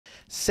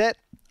set,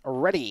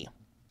 ready.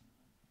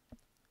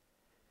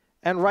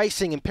 And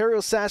racing,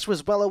 Imperial Sash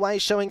was well away,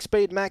 showing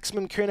speed.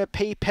 Maximum Kuna,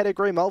 P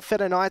Pedigree,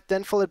 Mulfetter Knight,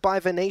 then followed by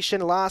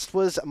Venetian. Last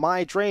was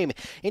My Dream.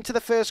 Into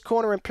the first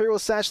corner, Imperial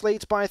Sash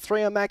leads by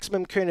 3 on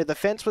Maximum Kuna. The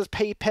fence was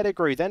P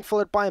Pedigree, then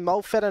followed by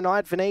Mulfetter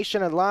Knight,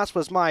 Venetian, and last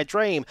was My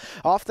Dream.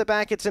 Off the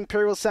back, it's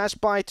Imperial Sash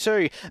by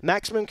 2.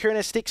 Maximum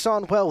Kuna sticks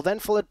on well, then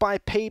followed by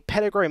P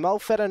Pedigree,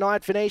 Mulfetter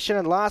Knight, Venetian,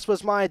 and last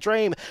was My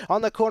Dream.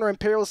 On the corner,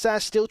 Imperial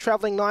Sash still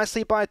travelling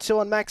nicely by 2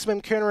 on Maximum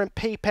Kuna and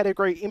P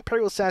Pedigree.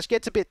 Imperial Sash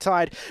gets a bit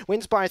tired,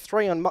 wins by 3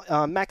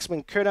 on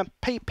Maximum Kuna.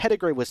 P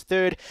Pedigree was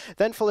 3rd,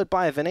 then followed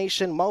by a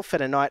Venetian,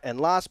 Mulfetter Knight,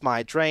 and last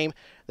My Dream.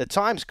 The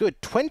time's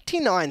good,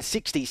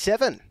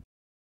 29.67.